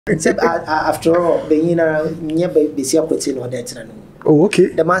Except after all, being nearby busy opportunity or that. Oh, okay.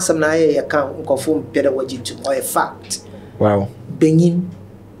 The man some na account confirm pedagogy or a fact. Wow. Benin,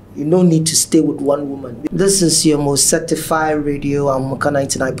 you no need to stay with one woman. This is your most certified radio. I'm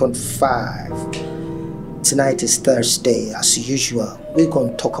 99.5. Tonight is Thursday, as usual. We're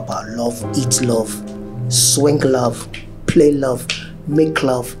gonna talk about love, eat love, swing love, play love, make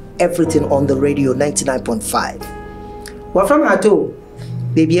love, everything on the radio 99.5. Well, from Ato,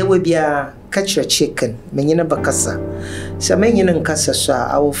 baby, I will be a catch your chicken. Menina bakasa. So menina nkasa so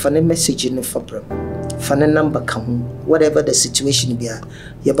I will find a message in the fabrum. Find a number come whatever the situation be.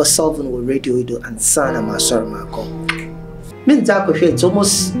 You be solving with radio do and sana my sorry my call. It's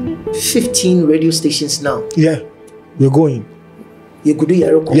almost 15 radio stations now. Yeah, you're going. You could do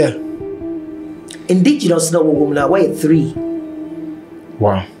your record. Yeah. Indigenous now woman why 3.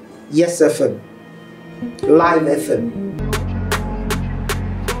 Wow. Yes FM. Live FM.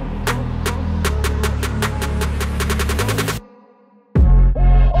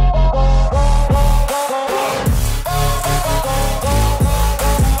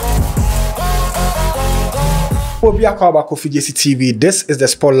 We'll be about Kofy Jesse TV. This is the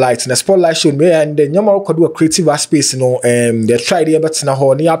spotlight. And the spotlight show me and then you could do a creative space, you know. They tried the but na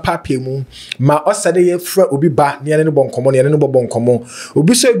ho near papi mu. Ma osade ye fre obi ba near no bon komo near no bon komo.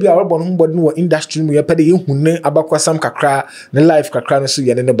 Obi so be our bon humbo no industry mu ye pede ye hune abakwa sam kakra ne life kakra no so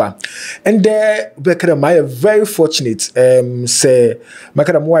ye ne ba. And there bekere my very fortunate say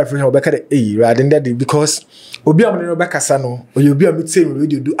makada mo wife here bekere rather than because obi am no bekasa no obi am say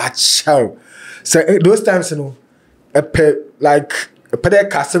radio do a show. So those times you know like a pede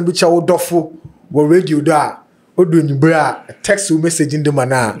castle which I would offer were radio da or doing bra text message in the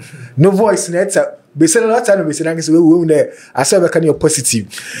manner. No voice net be said a lot of time we said we there I said can you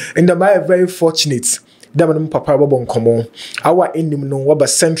positive. And the my very fortunate that papa bon common our in no what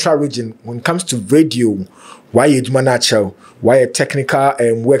central region when it comes to radio. Why you natural? Why your technical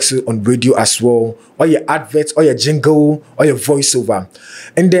works on radio as well? Or your adverts, or your jingle, or your voiceover.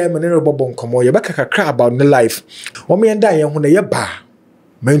 And then manero bobon come on, you back a cry about the life. Or me and Diane when you ba,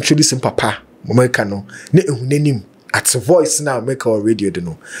 me introduce papa, Momekano, ne unenim at the voice now, make our radio don't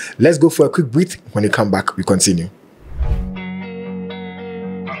know. Let's go for a quick breath. When you come back, we continue.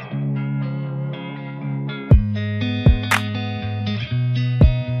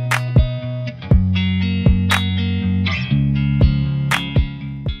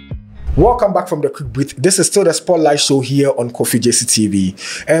 Welcome back from the quick breath. This is still the spotlight show here on Kofy Jesse TV.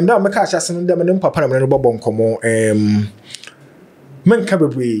 Now me catch us and them papa na no bon komo men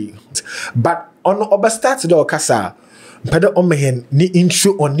kabwe. But on oba start do kasa pede on mehen ni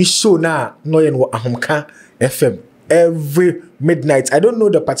intro on this show na no yen wo ahomka FM every midnight. I don't know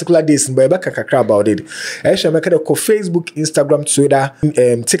the particular days but back kakra about it. I shall make it ko Facebook, Instagram, Twitter,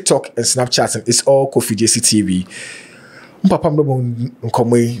 TikTok and Snapchat and it's all Kofy Jesse TV. Papa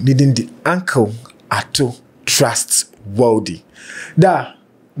Mkomwe needing the uncle Ato Trustworthy. Da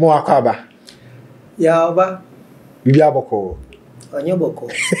mo akaba. Ya oba. Bibi aboko. Onyo boko.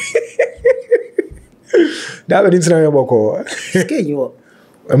 Da be dintina onyo boko. Sikenyi wo.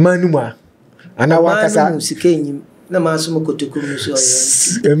 Manuma. Ana wakasa. Manu sikenyi na maso mokotoku mu so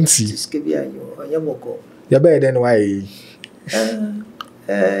empty. Sikebi anyo onyo boko. Ya be den why.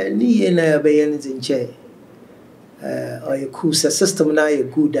 Ni ye na be ye nzinche. Or your cool system now you're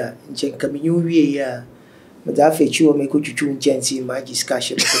good at Jenkamu ya Madafe make what you do in my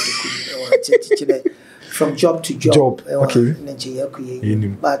discussion from job to job. Okay.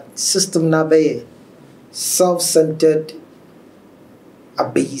 But system now be self-centered a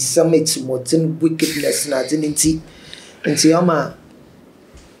be summits modern wickedness na didn't into yama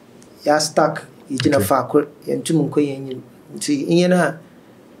ya stuck you didn't fakr and two munkoyen into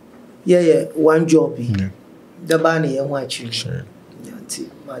yeah one job. The bani and watching.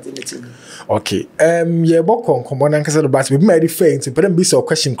 Okay. Yeah, boko come on and kasa do but we might faint but then be so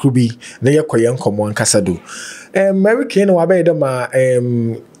question could be na ye koyen come on kasa do. Mary Kane wa be ma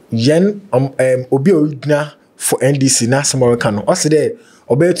yen obi original for NDC na American. Also there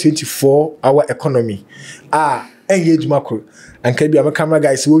obe 24-hour economy. Engage macro and can be a camera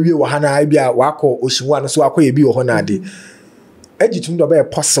guys we wi wa na bia wa ko oshinwa no so akoye bi wo ho na ade. Ejitum do be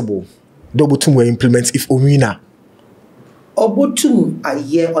possible. Dobutum will implement if Omina. Obutum a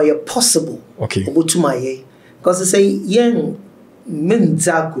year or possible. Okay. Obutum a year. Because they say, yen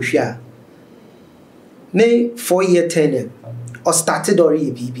menza kusha. Ne 4-year tenure. Or started or a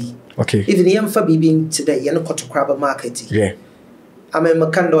BB. Okay. Even the young for BB today, you're not got to crab a market. Yeah. I mean,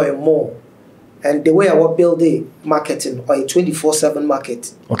 Makando more. And the way I will build the marketing or a 24/7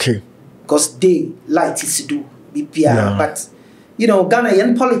 market. Okay. Because they light is to do BPR, but you know, Ghana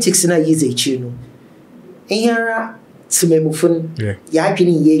yen politics na yize chino. Here Simemufun, ya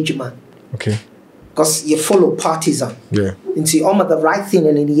getting yejuma. Okay. Because you follow partisan. Yeah. And see all the right thing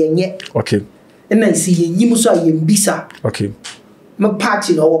and in yet. Okay. And I see Yimusa Yimbisa. Okay. My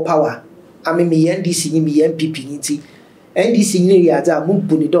party in our power. I mean me NDC me MPP. NDC Yaza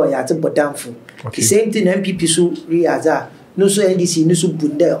Mumpunido Yata Bodamfu. The same thing MPP su Riaza. No so NDC no so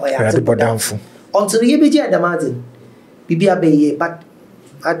Bunda or Yata Bodamfu. Until you be the Martin. Bibia Bay, but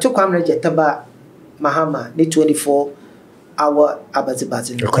I took Amrejataba Mahama, the 24-hour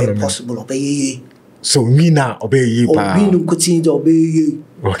Abazibatin. Impossible obey. So me now obey you. We no continue to obey you.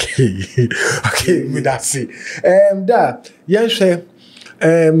 Okay. Okay, me that's it. That yes,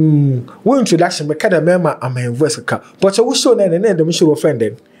 one introduction, me kind of member I'm a voice car. But I will show them and then the show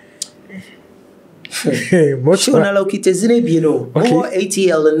offended. Much on a located you know. More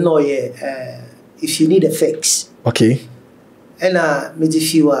ATL and no, if you need a fix. Okay. And me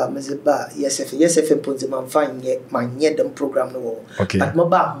few yes if put them fine yet my them program no. Okay. But my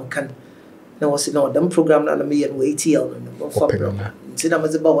bar can no was no them program na me and ATL no for. Since I'm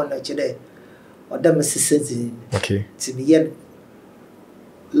about one night today, or them assistants. Okay. To be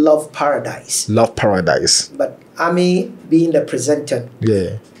Love Paradise. Love Paradise. But I mean being the presenter.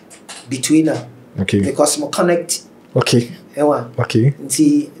 Yeah. Between them. Okay. Because we connect. Okay. Okay.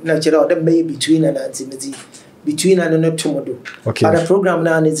 See, natural them may between and intimacy. Between and not tomorrow. Okay. But the program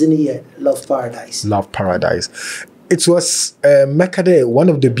now is in here. Love Paradise. Love Paradise. It was Mekade, one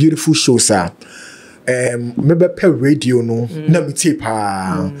of the beautiful shows. Maybe per radio no na me tape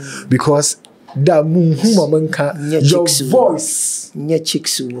because that your voice nya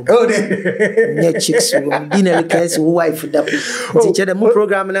chicks nya chicks dinner case wife that teacher the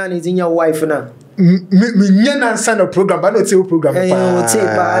program na is in your wife na me nya na san the program but no tell program pa na also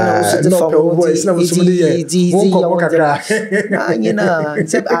the voice na so many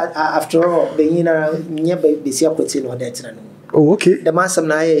after all the nya be see akwati no that na. Oh, okay. The man some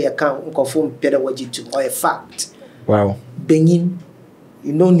na account confirm better what you do or a fact. Wow. Bengin,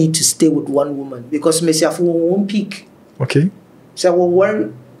 you no need to stay with one woman because me say for one peak. Okay. So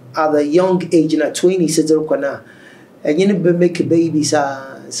when at the young age in a 20 says and you never make babies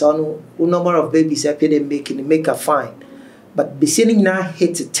so no number of babies I they make a fine. But be sitting now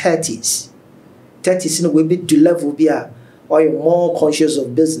hit the 30s. 30s in a way bit to level be or you're more conscious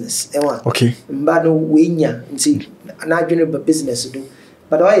of business. Okay. But no winya and see not doing about business to do.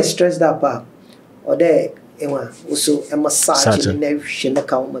 But I stressed up or there also a massage in every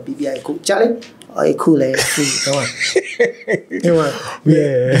account my BBI cool challenge or cool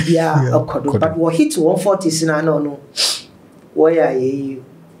yeah but what hit 140 I don't know why are you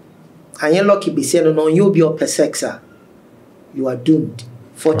and you're lucky be saying no you'll be up per sexer you are doomed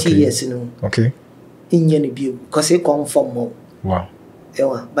 40 years okay in your view because they come from more. Wow.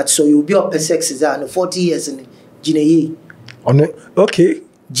 But so you'll be up a sex is 40 years in Gine. Okay.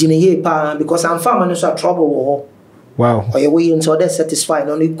 Gine pa because I'm farming so trouble. Wow. Or your way until they're satisfied.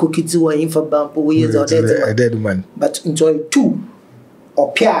 Only cookie to or info bump ways or dead man. But enjoy 2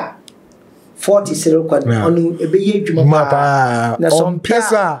 or pair 40 0 only a big mapa. Na some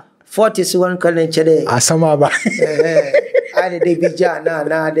pesa 40 1 can chede. Asamaba. I the bija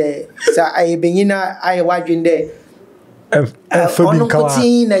na de sa I benyina I wajin de ono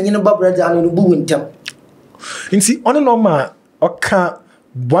kuti na nyina babrada anu bu ntam nti ono normal oka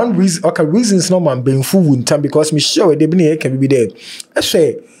one reason oka reasons normal benfu ntam because me sure they be na can be there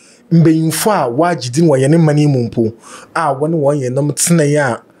ehwe mbenfu a wajidi wo ye ne mane mumpo a woni won ye nom tena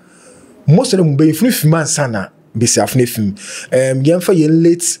ya most of them benfu fima sana be safne fim yemfa ye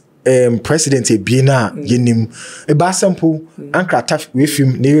late president Biena yenim e ba sample ankrata we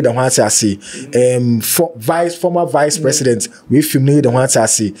film ne the one say former vice president we film ne the one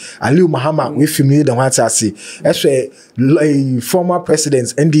say Aliu Mahama we film ne the one say former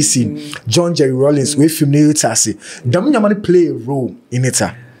president NDC John Jerry Rawlings we film ne say dam nyamani play a role in it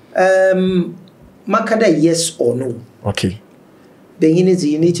makada yes or no. Okay. Then you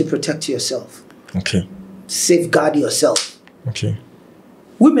need to protect yourself. Okay. Safeguard yourself. Okay.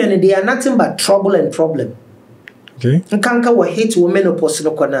 Women, they are nothing but trouble and problem. Okay. Nkanka wa hate women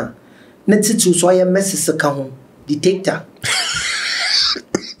oposo kona. Netitu so ya messes ka ho. Detector.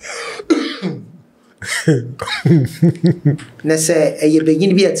 Na say e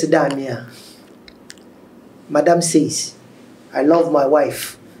begin bi atida Madam says, I love my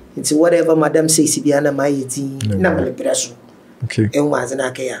wife. It's whatever Madam says bi ana my yeti na me preso. Okay. Enwa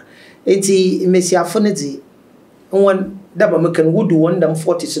na ka ya. Enti mesi afonedi one daba mekan would one them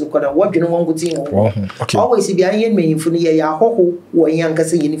 40s and corner what you know one good thing. Okay. Always be I me in Funia Hoho or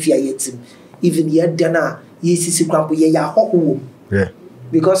Yankasa in Fiat. Even yet dana Yes, Grandpa, yeah, Yeah.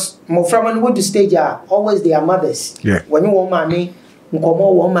 because more from when we to stage are always their mothers. Yeah. When you want mommy,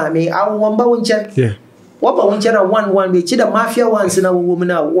 Nkomo want mommy, I want one check. Yeah. What about one channel one which the mafia once in a woman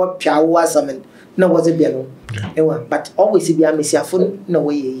what chow was something. No was a piano. But always be a messiah phone no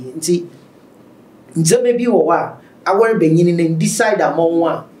way. See, so maybe or I were beginning and decide among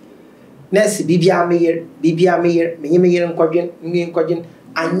one. Ness Bibia Mayer, Mayer and Quadrant,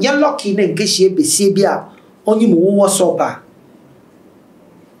 and you're lucky in case ye be Sibia, only more sopa.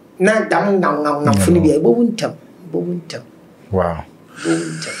 Not down now, fully won't tell. Wow.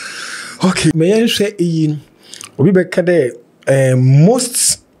 Okay, may I say we be kade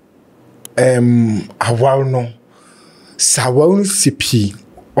most awalno sawon sipi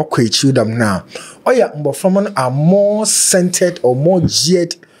okwechi them now. Oh yeah, but from are more centered or more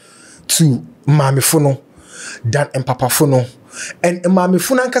geared to mami fono than papa fono. And mami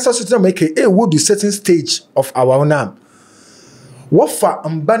fono ankasa so to make a would certain stage of our name. What for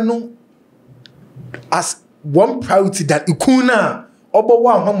ambano as one priority that ikuna obo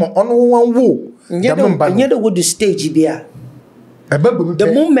one homo on one wo. Near the wood stage be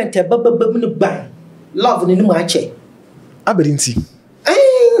the moment a bubble love in my chair. Aberdinti.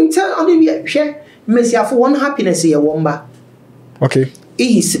 Tell only share Messia for one happiness here, Womba. Okay.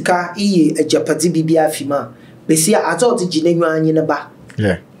 Sika, a Japati Bibia Fima. Bessia, I thought the Jinema in a bar.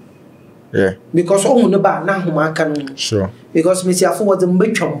 Yeah. Yeah. Because all the bar now, my canon. Sure. Because Messia for was a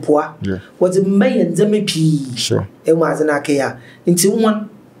matron poor. Yeah. Was a mayan Zemi. Sure. It was an Akea. Into one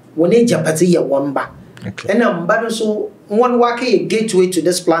when a Japati a Womba. Okay. And I'm but so one walking a gateway to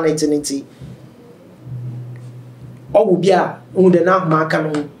this planet and it's oh, bia, the now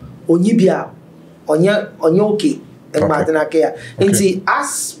Marcano, Onibia, Onyoki, and Martinakea. And see,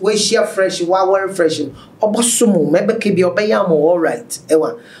 as we share fresh, while we're fresh, Obosumo, maybe Kibi Obayamo, all right,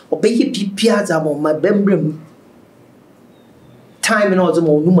 Ewa, Obey Piazamo, my bembrim time and all the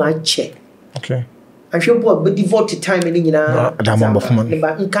more, my check. Okay. I'm sure but devoted time in Inina,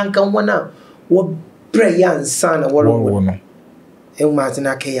 but can't come one now. What prayer and son or what? El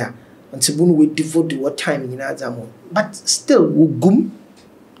Martinakea. And so we devote what time in Azamo. But still, we gum.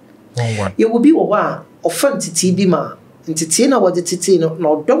 You will be a while offensive TB ma. Into Tina what the Titina,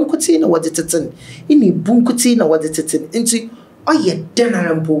 nor Don Cutina what the Titan. Any boom Cutina what the Titan. Into oh, ye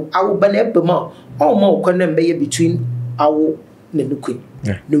dinner and pool. I will ban up more. All more can be between our Nenuquin.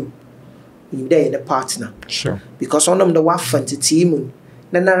 No, you there in a partner. Sure. Because on them the waffle to team.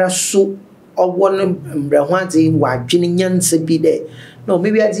 Nanara so or one Brawanzi, why Jinny Yansa be there. No,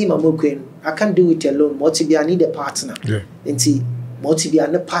 maybe I see my queen. I can't do it alone. Motibi, I need a partner. Yeah. And see, Motibi,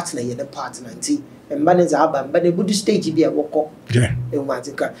 and a partner, and a partner. And see, and Banners are but the Buddhist stage be a walk up. Yeah. And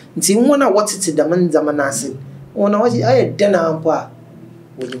Martica. And see, one I watch it to the man Zamanasin. One I watch it, I had dinner and pa.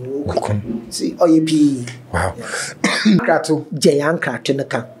 When you walk. See, oh, you pee. Wow. Kato. Jayanka to the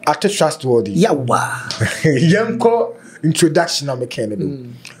camp. Ato Trustworthy. Yawa. Yanko introduction of mechanical.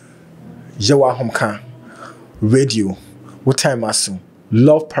 Yawa Homka. Radio. What time asu?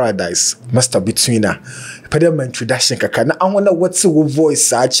 Love Paradise, Master Betweener. Pedal introduction kaka. I wonder what's your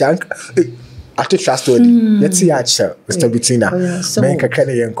voice, Chunk. Ato Trustworthy. Let's see, Mr. Betweener. Men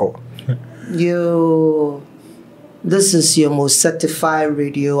kakane yanko. Yo, this is your most certified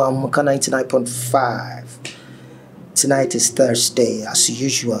radio. I'm Mocha 99.5. Tonight is Thursday, as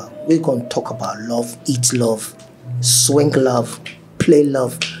usual. We're gonna talk about love, eat love, swing love, play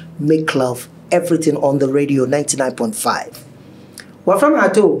love, make love. Everything on the radio 99.5. Well, from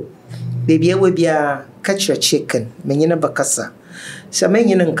Ato, baby, I will be a catch your chicken, Menina Bacassa. So,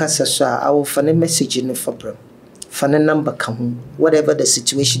 Menin and Cassa, I will find a message in the Fabrum. Find a number come, whatever the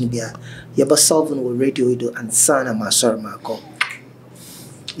situation be, you're but solving with radio and son and my son, Marco.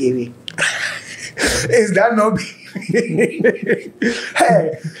 Is that not?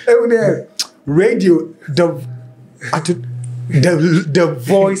 Hey, radio, the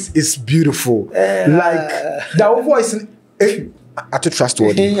voice is beautiful. Like that voice Ato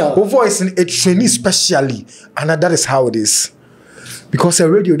Trustworthy. The voice in a trainee specially, and that is how it is. Because a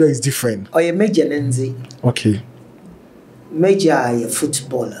radio there is different. Oh, you Major Lindsay. Okay. Major a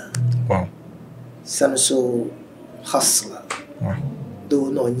footballer. Wow. Some so hustler. Wow. Though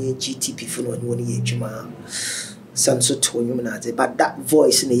no any GTP for no one year juma. Some so to you but that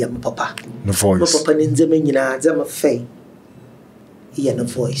voice in the young papa. The voice. Papa in the menina, Zama Fay. He had a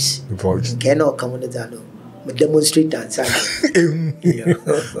voice. The voice. Cannot come on the Dano. But demonstrate that.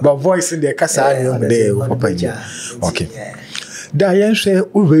 But voice in the Casa there, Papa. Okay. Diane say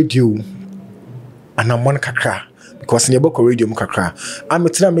radio and a mon kakra. because near book radio mukakra. I'm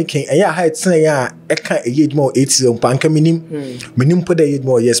a making a ya height saying I can't eat more 80 on panka minim put a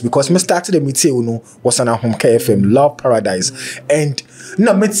more yes because me started the meeting no was on a home KFM Love Paradise and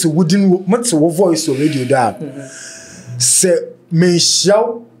na metsu wouldn't much voice or radio that say me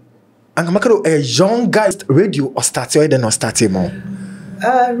show and I'm a young guy radio or started then or started more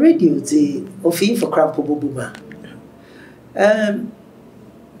radio the ofin for crampo buma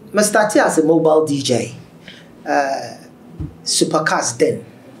I started as a mobile DJ supercast then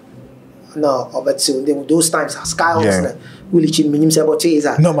no but so those times Sky yeah. Willie Chin minim say about is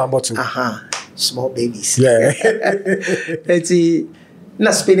no man but small babies yeah it's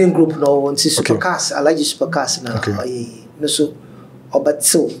na spinning group no on supercast I like supercast now okay. No so but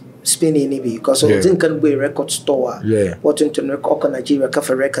so spinning maybe because I think can be record store what into record Nigeria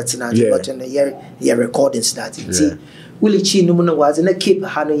cafe records now but in the year recording starting see Willie Chin no was in a keep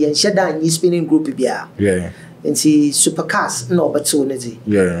hanu yen sheda spinning group bia and see supercast no but so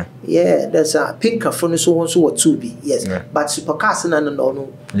yeah there's a pink phone so one so two be yes but supercast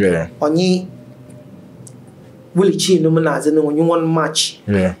no only Willie Chin no man when you want match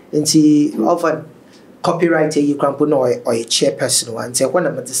and see often copywriter you can put or a chairperson and say when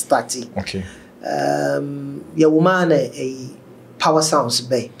I'm starting your woman a power sounds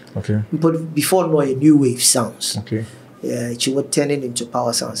bay but before no a new wave sounds yeah she was turning into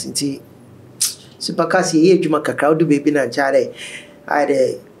power sounds and see supercast ye juma kakra do baby na jare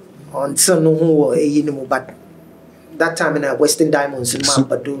I on son no ho e but that time in a Western Diamonds in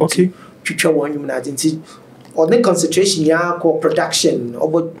Mambado chucha one you na tinti or the concentration ya co production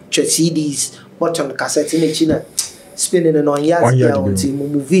about CDs what on cassette in China spinning and on years until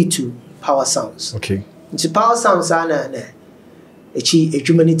movie to power sounds into power sounds ana na a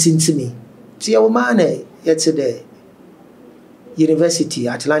humanity to me see a woman yesterday University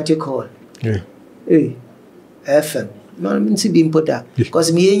Atlantic Hall FM no mean to be put that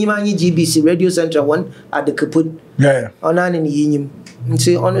because me any GBC Radio Central one at the kaput on an in yinim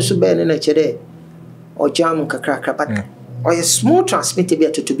say honest ben na chere or jam kakra but or a small transmitter be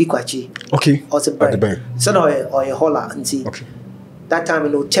to be kwachi or the so no or a holler and see that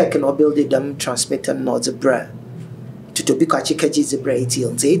time no tech and or build them transmitter not the bread to be kwachi kaji the bread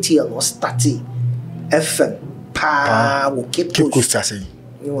ATL or stati FM pa will keep kusasi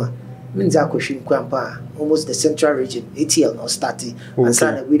you means I could almost the central region ATL or stati and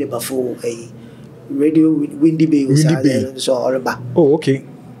started with before a radio windy bay so all about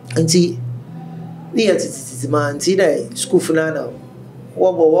and see near to man see the school for nana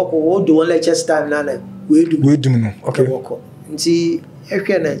what do one lecture time nana we do walk and see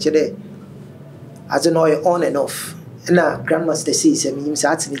every as an oil on and off and now grandmaster says I mean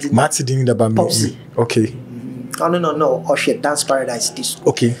Martin the bamboo no or shit dance paradise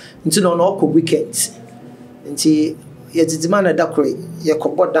disco into no weekends and see yet the man a decorate your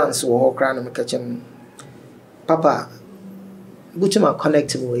cobot dance or crown and catching papa butchma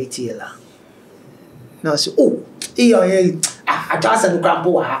connecting with ATL now so I just and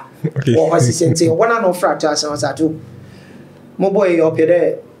grandpa or was he saying one and no fractures and was at two my boy up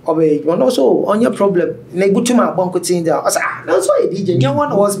here one also on your problem na butchma bonko tin there I said that's why DJ you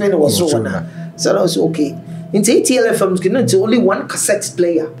one was been was so that's okay. In ATL FMs can only one cassette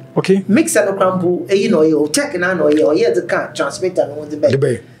player. Mix and a crumple, you check and I know the car transmitter on the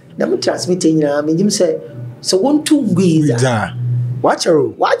bed. Them transmitting, I mean, you say, so 1 2 weeks. Watch her.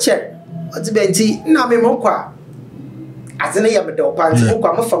 What's the Benty? Now, me mocha. As an Yamato,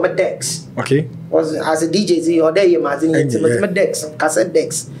 I'm from a decks. Was as a DJ or there, you imagine my decks, cassette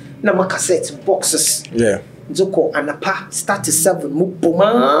decks, number cassettes, boxes. Zoko and a pa start to 7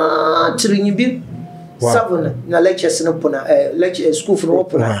 mupoma chilling 7 na lectures no pona lecture school for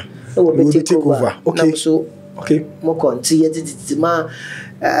open we take over so mo continue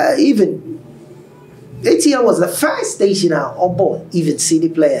even ATL was the first station on board even CD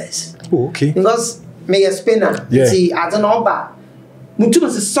players because me a spinner see I don't know about mutu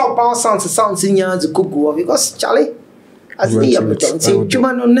was so power sounds in ya the kugu because Charlie as me am don't see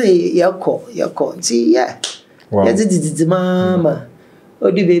juma no na yako see the mama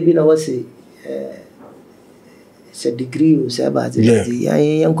odi baby na was it's a degree or say about it.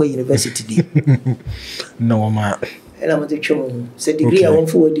 I am going university. No, ma. And I'm a teacher. It's a degree. I want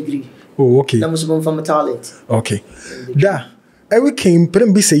for a degree. I'm from a talent. Da. I came.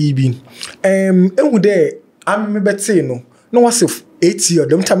 But be say ibi. And would there? I'm maybe say no. No, was if 8 years.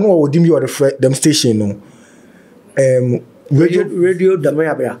 Them time no would dim you or the them station no. Radio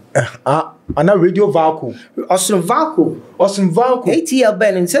Damerabra. And a radio Valco. Austin Valco. ATL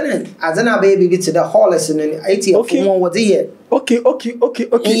Ben and Senate. As an baby to the Hollis and ATL. Okay. One was here. Okay.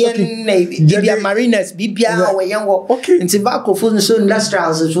 Navy. Bibia Marinas, Bibia, or young. Okay. And Tobacco food so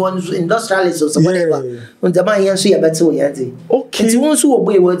industrials as one industrialists or whatever. When the man see a better way. Okay. It's one so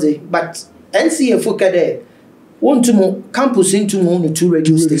away was it, but NCA Fuka there. One to more campus into more 2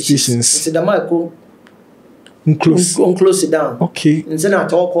 radio stations. It's the Michael. Close it down. Okay. And then I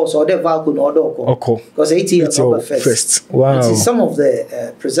talk also the Valco no doko. Okay. Because 80 years first. Wow. Some of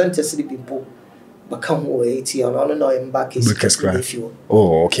the presenters people become 80 and I don't know him back is you.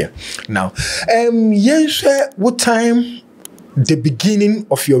 Oh, okay. Now, yes, what time the beginning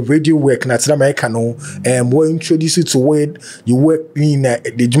of your radio work na tira America no what introduced you to where you work in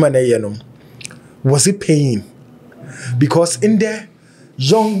the Jumana was it paying? Because in the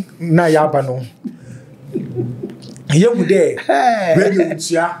young Nayabano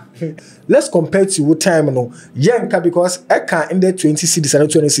let's compare to what time no because I can in the 20 cities and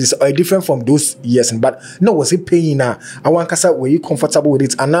 20 cities are different from those years, but no, was it paying now? I want to say were you comfortable with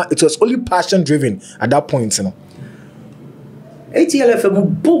it, and now it was only passion driven at that point, you know.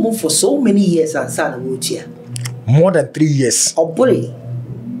 ATLFM boom for so many years and son here. More than 3 years. Oh boy.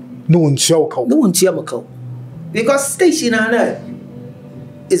 No one show because station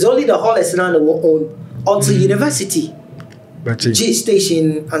is only the Hollis and own until university. G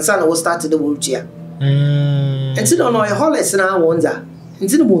station and son was started the world here. And so no Hollis and I wonder.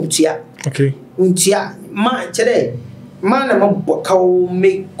 Into the moon here. Okay. Untia man today. Man I'm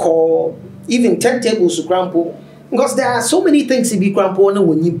make call even 10 tables to grandpa. Because there are so many things to be grandpa no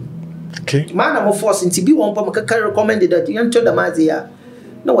when you. Okay. Man I'm forcing to be one recommended that you enter the Mazia.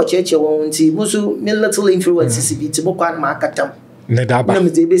 No what church you want to musu little influences be to book on marketam.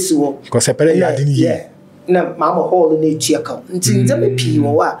 Because I didn't hear. Na mama hall in the account. Until them P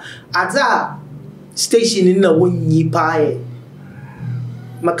or at that station in the one ye pie.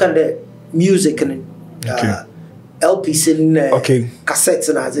 Makanda music and LPs in cassettes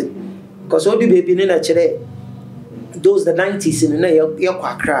and as it. Because all the baby in a chair. Those the 90s in the your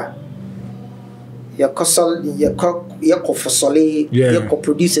quackra. Your cosol, your co-for-sole, your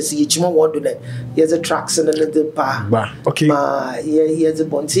co-producers, each one want to that. Here's a tracks and another pa. Okay. Here's a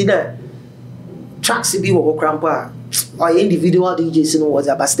bonsina. Tracks to be what grandpa. Or individual DJs in was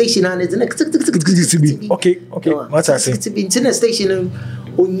a station and it's an okay. What's I say? It's been in a station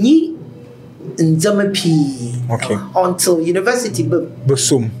only in Zamapi. Okay. Until university, but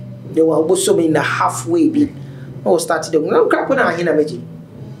some. They were also in the halfway bit. I started doing no crap on our imagine.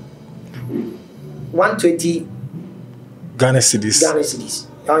 120 Ghana cedis.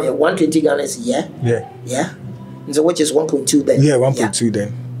 Oh yeah, 120 Ghana cedis. Yeah. And so which is 1.2 then? Yeah, 1.2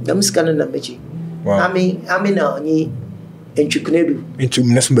 then. I'm scanning the magic. Wow. I mean, in Chukredu. Into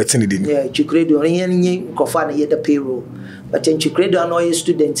Nessun didn't. Yeah, Chukredu. Only Kofana the payroll, but in Chukredu, I know your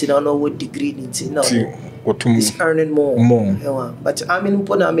students. I don't know what degree it's in. It's earning more. Yeah, but I mean,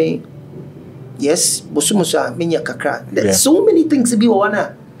 Poname. Yes, Bosumusa, Minya Kakra. There's so many things to be one.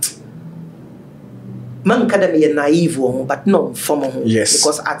 Man can be a naive one, but no formal. Yes.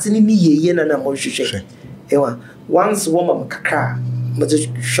 Because at any year and a more shake. Once woman kakra, but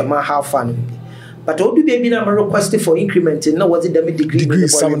shama how fun. But all the baby number requested for increment in no what did the degree.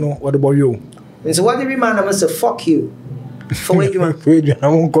 What about you? And so what the man I must say, fuck you. For where you I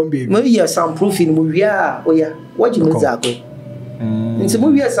won't come baby. Maybe you are soundproofing movie. Oh yeah. What you mean that go? And so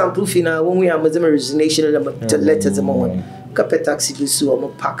we are soundproofing when we are Muslim resignation and the letters a moment. Capet taxi to sue or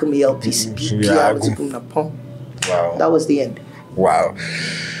pack me LPC. Wow. That was the end. Wow.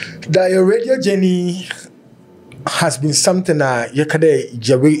 That your radio journey has been something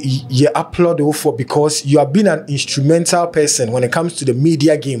you applaud for because you have been an instrumental person when it comes to the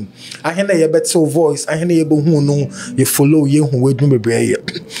media game. I hear your better voice. I hear who know you follow you who would me be.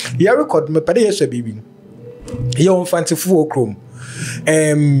 You record me pade baby. You on fancy chrome.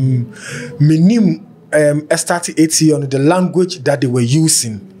 Minim started 80 on the language that they were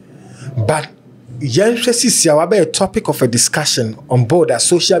using, but a topic of a discussion on board that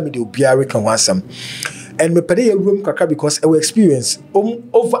social media will can want some. And me pay a room kaka because our experience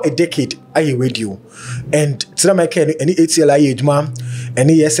over a decade I radio and tira my any ATL ejuma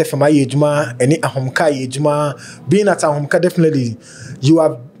any SFM ejuma any ahomka ejuma being at ahomka definitely you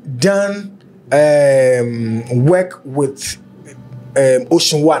have done work with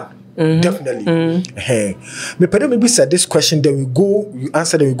Ocean One. Definitely. Hey, maybe said this question, then we go, you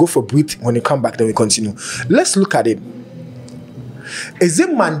answer, then we go for breath. When you come back, then we continue. Let's look at it. Is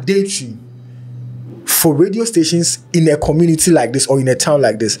it mandatory for radio stations in a community like this or in a town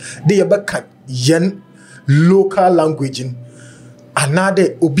like this? They can yen local language in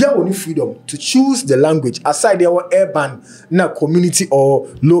another obia woni freedom to choose the language aside their urban na community or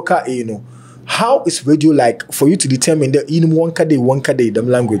local you know. How is radio like for you to determine that in one day them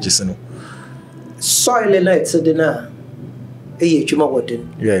languages you know? Soil lights the na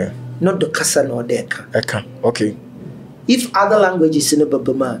yeah, not the kasa nor deka. Okay. If other languages in the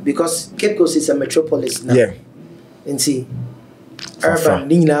Babama, because Cape Coast is a metropolis now. Yeah. And see, urban,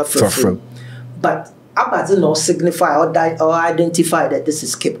 Nina, but Abba no signify or identify that this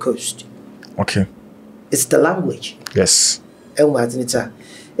is Cape Coast. Okay. It's the language. Yes. And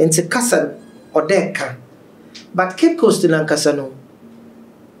it's a Kasa or Deka. But Cape Coast in Ankasano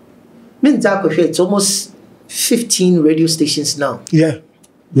means it's almost 15 radio stations now. Yeah.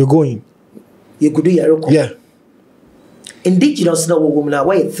 You're going. You could do your yeah. Indigenous now woman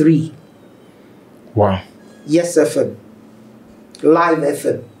why 3. Wow. Yes FM. Live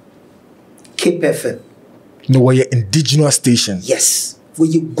FM. Cape FM. No way indigenous stations. Yes. Where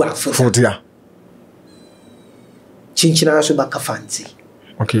you go for there. Chinchina so baka fancy.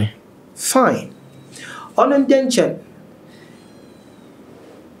 Okay. Fine. On intention.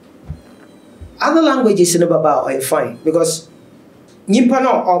 Other languages in about are fine because Nimpa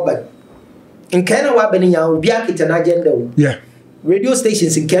no urban. In Kenya wa beni ya ubia kita na agenda. Yeah. Radio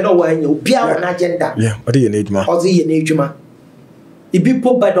stations in Kenya wa nya ubia na agenda. Yeah. Odi ye nejuma. Odi ye nejuma. Ibi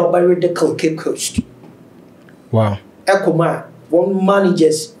po by the radical Cape Coast. Wow. Ekoma one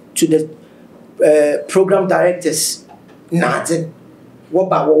managers to the program directors. Nothing. What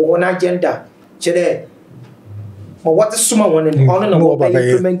about one agenda? Chede. But what is someone one and on and what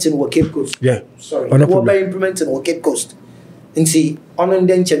implementing what Cape Coast? Yeah. Sorry. What by implementing what Cape Coast? And see on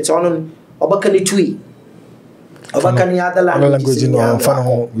intentions on Obakani Tui. Obakani other languages.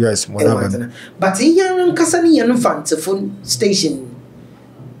 Yes, but here Kasani and Fantaphone station.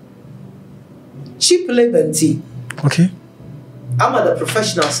 Cheap labor tea. Okay. I'm the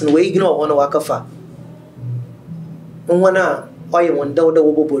professionals and we ignore one waka fa. Wana oya wanda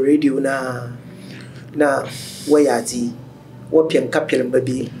wobo radio na wayati. Wapian capital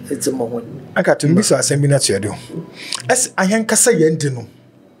baby it's a moment. I got to miss a seminar to you. As I am Kasa Yendino.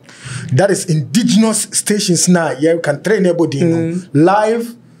 That is indigenous stations now. Yeah, you can train everybody.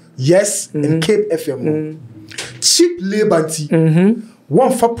 Live, yes, and Cape FM. Cheap labor.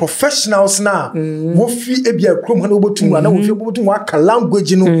 One for professionals now. What fee a be a chrome and over to and I will be able to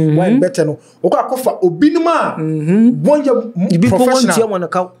language, you know, why better no. Oka kofa obinuma. One year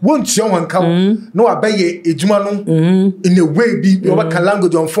professional. Won't you one count? No, I bay a jumano in a way be over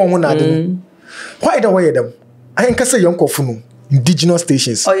language on phone one. Why the way them? I ain't say young kofunu. Indigenous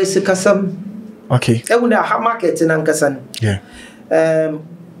stations. Oh, yes, Kasam. Okay. I would have market in Ankasan. Yeah.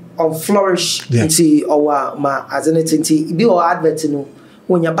 On Flourish, yeah. See, or ma as an entity, be or advert, you know,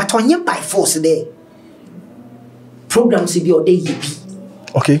 when you're but on your by force there. Programs be your day,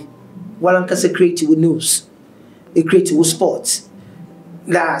 okay. While Ankasa creative with news, it creative with sports.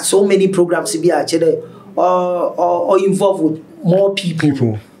 There are so many programs to be actually or involved with more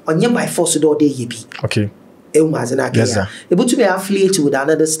people. On your by force, all day, okay. Yes, sir. Able to be affiliated with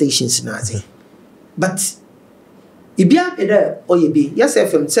another stations now. But if you are there or you be, yes,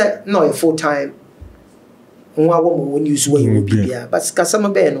 FM say no a full time. One woman when use way will be there. But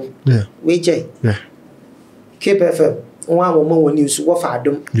Kasama Beno, yeah, WJ, yeah, Cape FM, one woman when use what for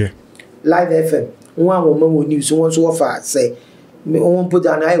them, yeah, Live FM, one woman when use one so far say, me won't put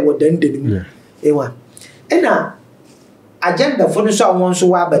an eye what then did, yeah, and now agenda for the song one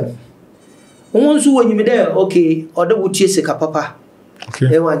so happen. Once when you there, okay, or the would chase a papa. Okay.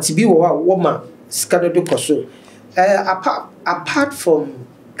 They want to be a woman, scattered to Koso. Apart from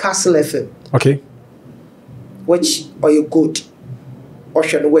Castle FM, okay, which are you good?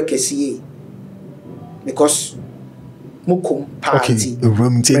 Ocean work SCA because Mukum party.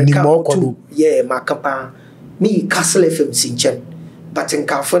 Okay, yeah, Macapa, me Castle FM Sinchen, but in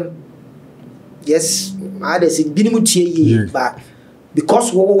Kafan, yes, I say Binimuti, but.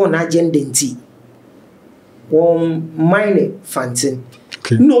 Because we want agenda tea. One mine fantin.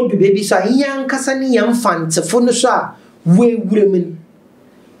 No, the baby sa young Cassani young fanta fonusa we women.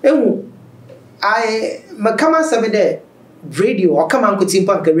 I Macama Savide radio or come on could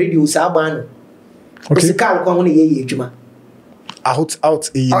timpank a radio saban. Okay, the car come on a ye juma. Out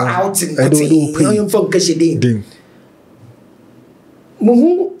in the from Cashidin.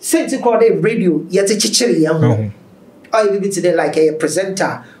 Muhu sent to call a radio yet a chichiri young. I will be today like a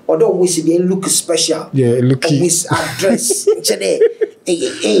presenter, although we should be look special. Yeah, look with address. Today,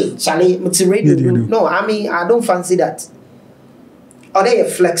 Charlie, radio. No, I mean I don't fancy that. Or they are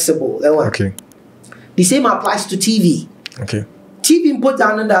flexible. Okay. The same applies to TV. Okay. TV put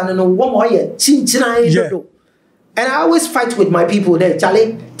down and one more year. And I always fight with my people there,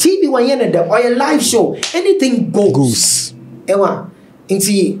 Charlie. TV when you're in the or live show, anything goes. Ewa,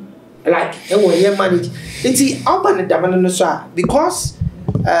 inti like ewa you manage. Inti open the because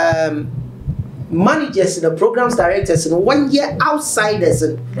managers and the programs directors and 1 year outsiders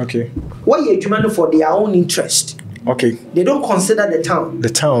and okay. What you demand for their own interest. Okay. They don't consider the town. The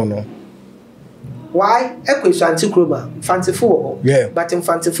town, no. Why? Equation fanciful. Yeah. But in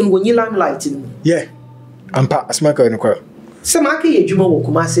fanciful when you limelight in. Yeah. I'm part of Smaka in the crowd. Samaki ye juma wo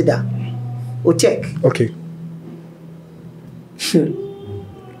kumase da. O check. Okay.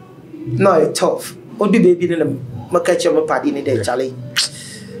 No, it's tough. Odu baby in the makacha ma padi ni de Charlie.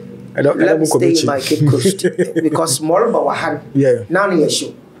 Let me stay in my Cape Coast because more about wahan. Yeah. Now ni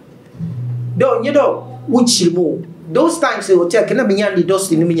show. Don't you know which mo? Those times they will check na me yan di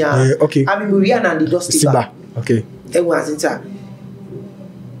dusty ni me yan. Okay. I mean we and the dusty ba. Okay. E was inside.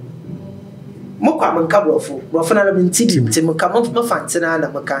 Mokwa manka brofo na me ntidi nti manka mo fanti na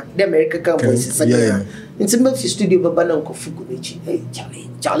na manka the America can voice say nti me fi studio baba na nkofu gumechi hey Charlie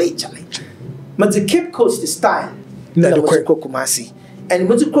but the Cape Coast style na the Kumasi and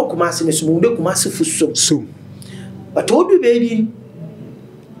mo Kumasi me so mo de Kumasi fu so but odu baby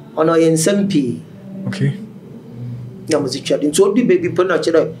ono yen SMP okay na mo zi chadi nti odu baby po na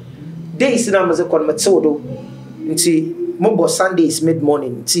chede days na mo ze kon matsodo nti Mobo Sundays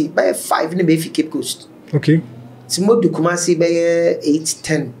mid-morning. See, by 5 in the Bayfi Cape Coast. Okay. See, Mobo Kumasi by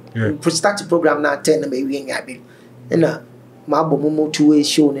 8-10. Yeah. Start the program now 10 and maybe happy. And Mabo Momo 2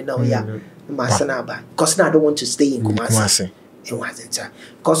 show in now, yeah. Masanaba. Because now I don't want to stay in Kumasi. It wasn't, sir.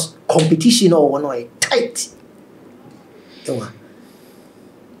 Because competition or one way tight.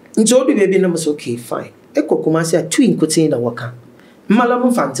 And so the baby numbers okay, fine. Eko Kumasi are 2 in Kutina Waka.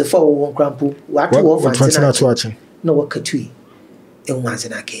 Malamu Fanta for one crampo. What to watching? No wakatui enwanze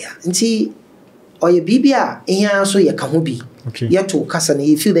na kea nti oye bibia ehia so ye ka ho bi okay yeto kasa na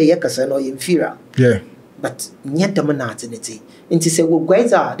you feel that ye kasa na oye inferior yeah but nyedam na ateneti nti se wo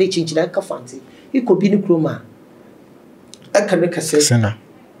gwaiza de chinchina ka fanti ikobi ni kroma aka ne kasa sana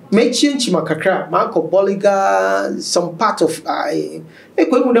me chinchi makakra mako boliga some part of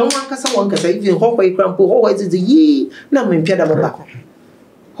ekwe mu da wan kasa even ho kwa ikrampo ho wa is yi na me mpia da baba.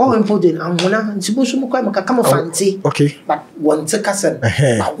 How important and when I'm supposed to come fancy. Okay. But one cousin.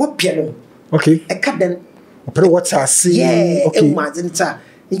 But what piano? Okay. I cut them. But what I see. Yeah. Okay.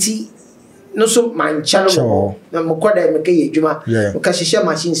 No so my channel. No more quarter make a juma. Yeah. Because she share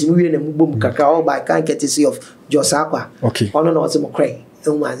machines in the boom cacao by can't get to see of Josaqua. Okay. Oh no, it's a cray.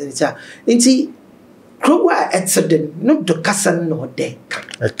 Inti Crowa accident, not the cousin nor day.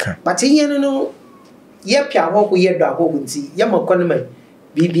 But here no. Yep, ya walk with your dog. Yama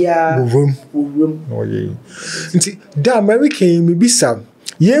Bibia room. Oh yeah. Nti da America me bisa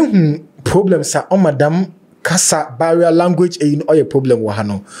ye hu problems are on madam kasa barrier language e no oye problem wo ha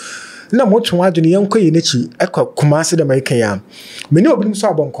no. Na mo twa adwene ye nkɔ ye nachi ekwa Kumasi da America ya. Me ne obinim so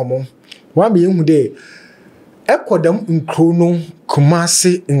abonkomo. Wa me hu de ekɔ dam nkro no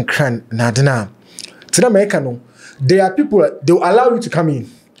Kumasi nkran na dena. Ti da America no there are people they will allow you to come in.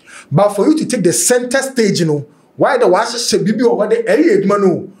 But for you to take the center stage, you know, why the wash should be over the area,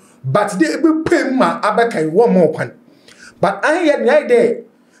 manu, but they will pay my abakai one more one. But I had the idea,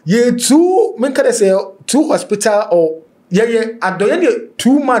 ye two, say, 2 hospital or I don't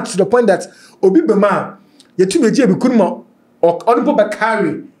too much to the point that Obibema, ye 2 major become or honorable by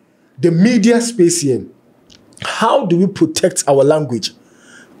carry the media space here. How do we protect our language?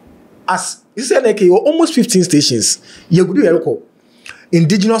 As you said, like you're almost 15 stations, you could do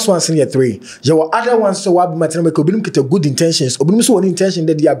indigenous ones in your 3. Your other ones so what matter make good intentions. So one intention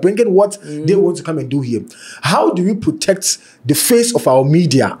that they are bringing what they want to come and do here. How do we protect the face of our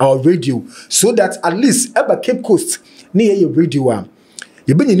media, our radio, so that at least ever Cape Coast near your radio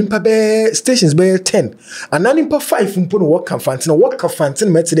you been in Pabe stations by 10 and then in 5 from work fantin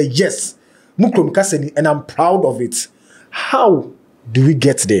met today. Yes, Mukrom Kaseni, and I'm proud of it. How do we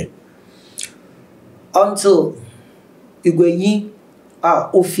get there? Until you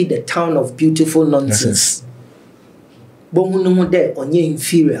Ofi the town of beautiful nonsense. Bomuno de onye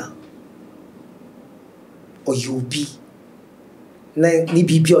inferior. Or you be. Na ni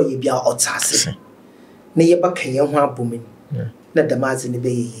bibi o ye bia otase. Na ye ba kan ye ho abomin. Na damaze ni be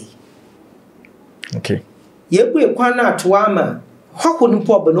ye. Okay. Ye bu ekwan na to ama. Hoko ni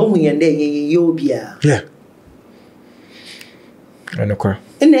po ba no hu ye nde ye obia. Yeah. Anokwa.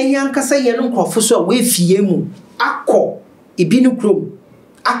 Ena yan kasa ye no nkofo so we fie mu akọ ibinu krom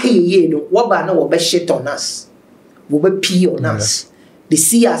akayeye no woba na wo be shit on us wo be pee on us the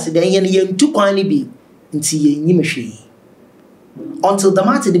see us den ye ntu kwan ni bi nti ye nyimhwe until the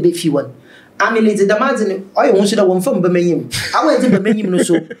matter the be few one. I mean, it's the matter. I want to one from Bemayim. I went to Bemayim no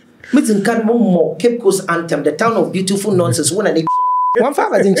so. Meeting can more Cape Coast anthem, the town of beautiful nonsense. One and one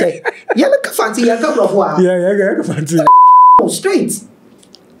father didn't check. Yellow fancy a couple of while. Yeah, fancy. Straight.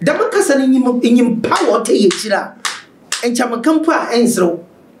 The Macasan in him power to Yachira and Chamakampa and so.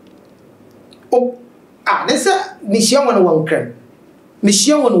 Oh, that's a Michian one crane.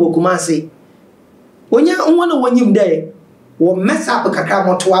 Michian one Wokumasi. When you're on one you day, will mess up a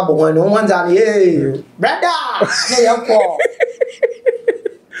cacamo to Abba one on one down here. Brother,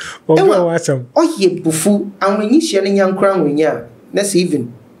 oh, ye bufu, and when you share young crown when ya, that's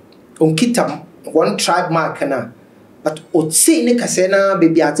even on Kitam, one tribe marker. But would say Nicasena,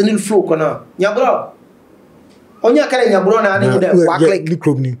 baby at a little fluke on her. Yabro. On your carrying your brother and the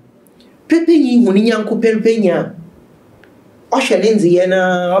Wackley. Pepping when young Coupel Pena. Osha Lindsay and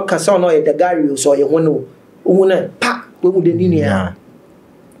a Casano at the Garius or your one who pa, we wouldn't in here.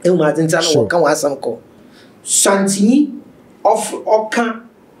 Elmadintano come as some call. Santi of Oka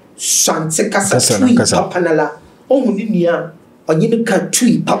Sante Casa Papanala, only near or Yinuka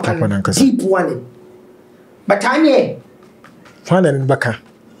tree, Papa, deep one. But I may. One and Baka.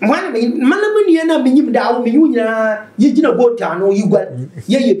 One Manamania, Minim Dow, Miuna, you didn't go down, or you got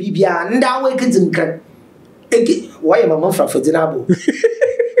ye Bibia, and our kids in Cran. Why am I month for Dinabo?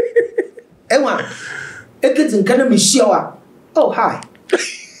 Ewa, a kids in Canami shower. Oh, hi.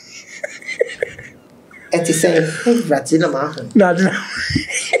 At the same, rats in a mountain. Not a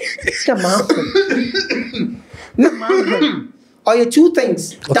mountain. No mountain. Or your two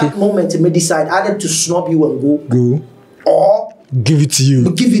things. Okay. That moment may decide either to snub you and go, or give it to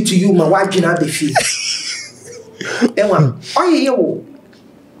you. Give it to you, my wife can have the fee. Ewa, oh you.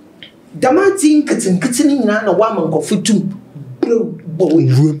 The man think it's in kitchening and a woman go for two. Boy,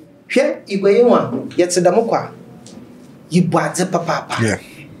 here you go one. Yet the Moqua. You bought the papa. Yeah.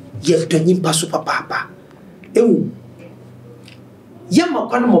 Yet don't you pass papa. Ew.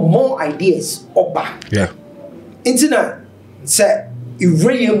 Yama more ideas. Opa. Yeah. Internet. Say, you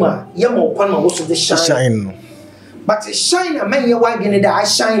really yamo kwana was the shine. But the shine a man your wife in the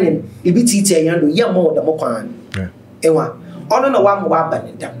shining, you be teacher yando yamo the mokwan. Yeah. Ewa, on no one more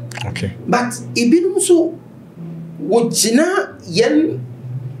banning them. Okay. But it be so would Jina yen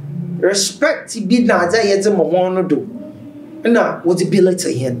respect be not there yet a mono do. Now, what's the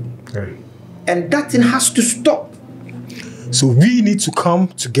ability yen? And that thing has to stop. So we need to come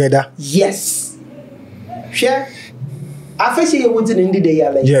together. Yes. Share. I first say you wouldn't in the day,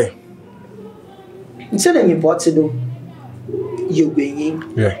 like yeah. Instead of you to do, you're going.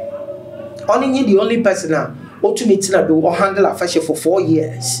 Yeah. Only the only person now, ultimately, do or handle a fashion for 4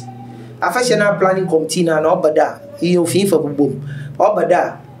 years. A fashion planning committee and all but that, you feel for boom. All but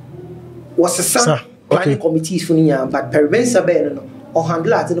that was a son planning committee for you, but Perimensa Ben or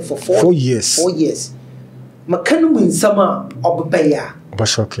handle it for 4 years. 4 years. McCann win summer of Bayer.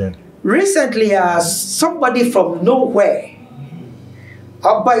 Shocking. Recently, somebody from nowhere,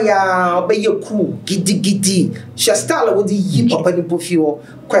 Obaya cool, giddy, Shastala with the yip up and pufio,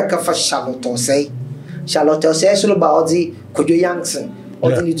 quacker for Charlotte or say. Charlotte says about the Kojo Yankson,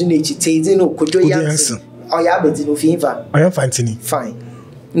 or the Niji Tazin or Kojo Yankson, or Yabet in fever. I am fine.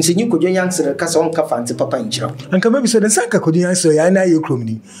 And so you could youngster a casson fancy papa in Joe. And come maybe so the Sanka could answer, I know you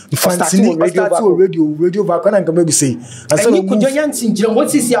crony. Fancy radio back and can maybe say, and so you could youngster, Joe,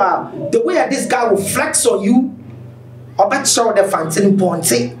 what is the way this guy will flex on you? Or bet show the fancy in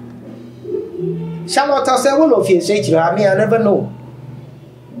Ponce. Charlotte, I say, well, of you say, I mean, I never know.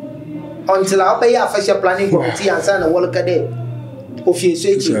 Until I'll pay a fashion planning committee and sign a walk a day. Of you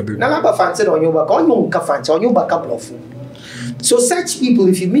say, Nalaba fancy on your back, on your fancy, on your back up of. So such people,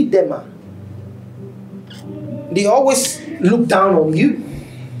 if you meet them, they always look down on you.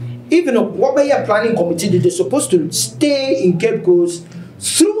 Even what by your planning committee, they're supposed to stay in Cape Coast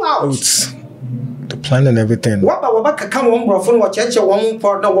throughout. The plan and everything. What about come on, bro? Phone watch one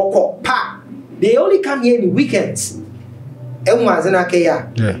partner walk pa. They only come here in weekends. Yeah.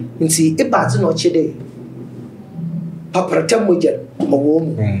 And see a pattern or chide. Papa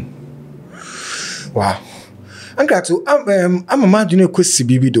wow. I'm a man doing a question,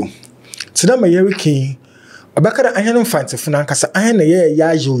 Bibido. Today, my year king. A backer I hadn't find a financas. I had a year,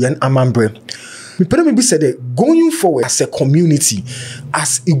 Yajo, and Amambre. We put me be said, going forward as a community,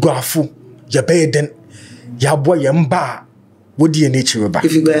 as Iguafu, Yabeden, Yaboy, Yamba. What do you nature about?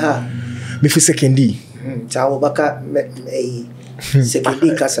 If you go her, if you second D. Tawabaka, a second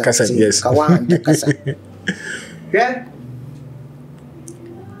D, Casa, yes, Kawan, Casa. Yeah.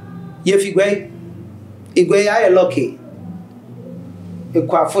 If you go. Igwe I lucky.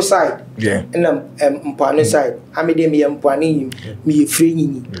 Equafo side. Yeah. And Mpano side. I made me Mpani, me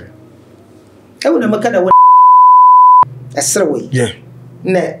free. I would never cut away. A survey. Yeah.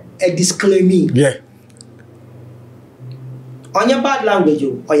 Ne, a disclaimer. Yeah. On your bad language,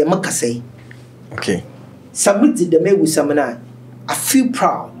 or your makase. Okay. Submitted the mail with Samana. I feel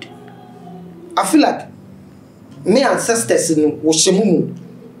proud. I feel like my ancestors in Washamu.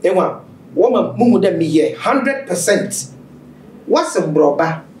 They want woman mumu than me here 100%. What's a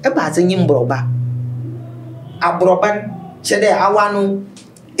broba? A bazin broba. A broban, Chede Awano,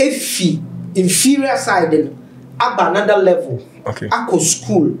 Efi, inferior side, up another level. Okay. Ako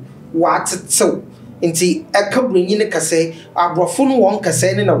school, what so. Inti eka bring in a kase, a brofun one kase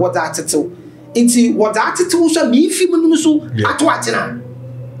in a what attitude. Inti what attitude shall me fimunusu at watina.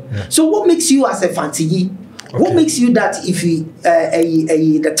 So what makes you as a fancy? What makes you that if you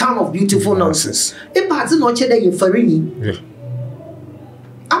the town of beautiful nonsense? A party not that you farini.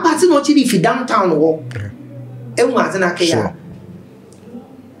 A party not if you downtown walk. A mazana kaya.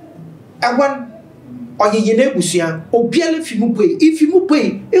 I want on your nebusia or biel if you pay. If you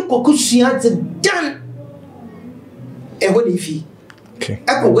pay, a cocusia done. A what if he?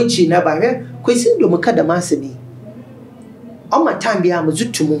 I go which you never hear. Question do Macadamasini. All my time be I'm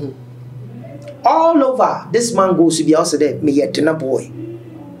to all over this man goes to be also there. Me yet a boy.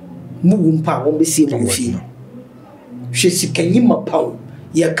 Mumpa won't be seen movie. She's a Kanyima pound.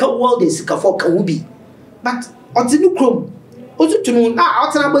 Your cow world is Kafo Kawubi. But on the new chrome. Also to know now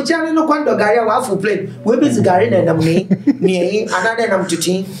outside of Channel no quando Garia Waffle plane. We be the Garin and me, another nam to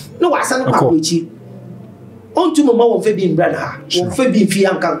tea. No, I said no whichy. On to Mama won't be in Brana, won't be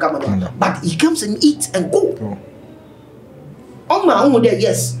Fiam can come on. But he comes and eats and go. On my own there,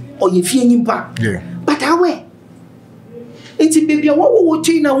 yes. Or you fear him back. Yeah. But how way? It's a baby, what will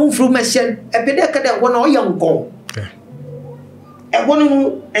chain a wound from a shell, a pedeca that one or young gone. A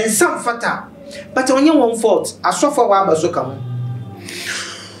one and some fatal. But on your own fault, I saw for a so come.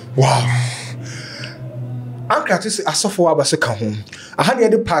 Wow. I'm glad to say I saw for a so come home. I had the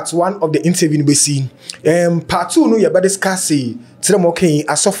other part one of the interview we see. Part two, no, you're better scarcely. Tell them okay,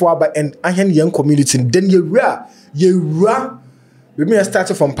 I saw for and I had young community. Then you run. We may have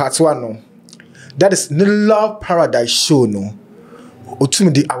started from part one, no. That is the Love Paradise show, no.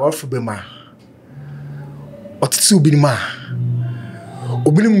 Otumi di awal fubema. Otitu binima.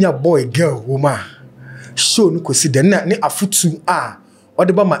 Obinim nya boy girl woman. Show no kosi de na ne afutu a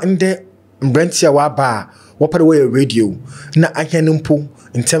odeba ma ende mbrantia wa ba wopade way radio na ahene mpo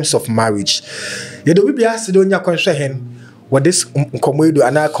in terms of marriage. Ye do bibia se do nya kwanhwe hen. What this Nkomoedo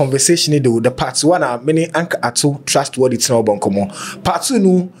and our conversation do the part one are many anchor Ato Trustworthy Tinobonkomo. Part two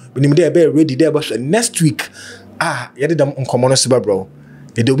no, when you be ready there, but next week, yet them Nkomono Suba bro.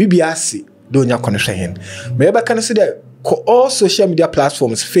 It will be biasi, don't ya connection hen. Maybe can see that all social media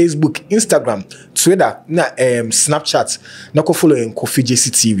platforms, Facebook, Instagram, Twitter, Snapchat, na ko follow in Kofy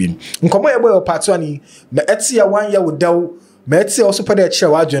Jesse TV. Nkomoedo part one, me etia 1 year with Dow, me etia also put a chair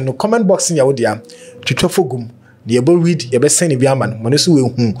wajon no comment box in your dear. Tutofogum. The able read your best send man, Monesu will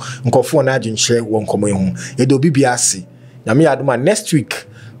whom Nkofo na adwin share won komo ehun. Ye do bibiase. Na me aduma next week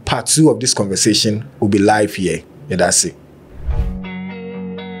part 2 of this conversation will be live here. Yeah, that's it.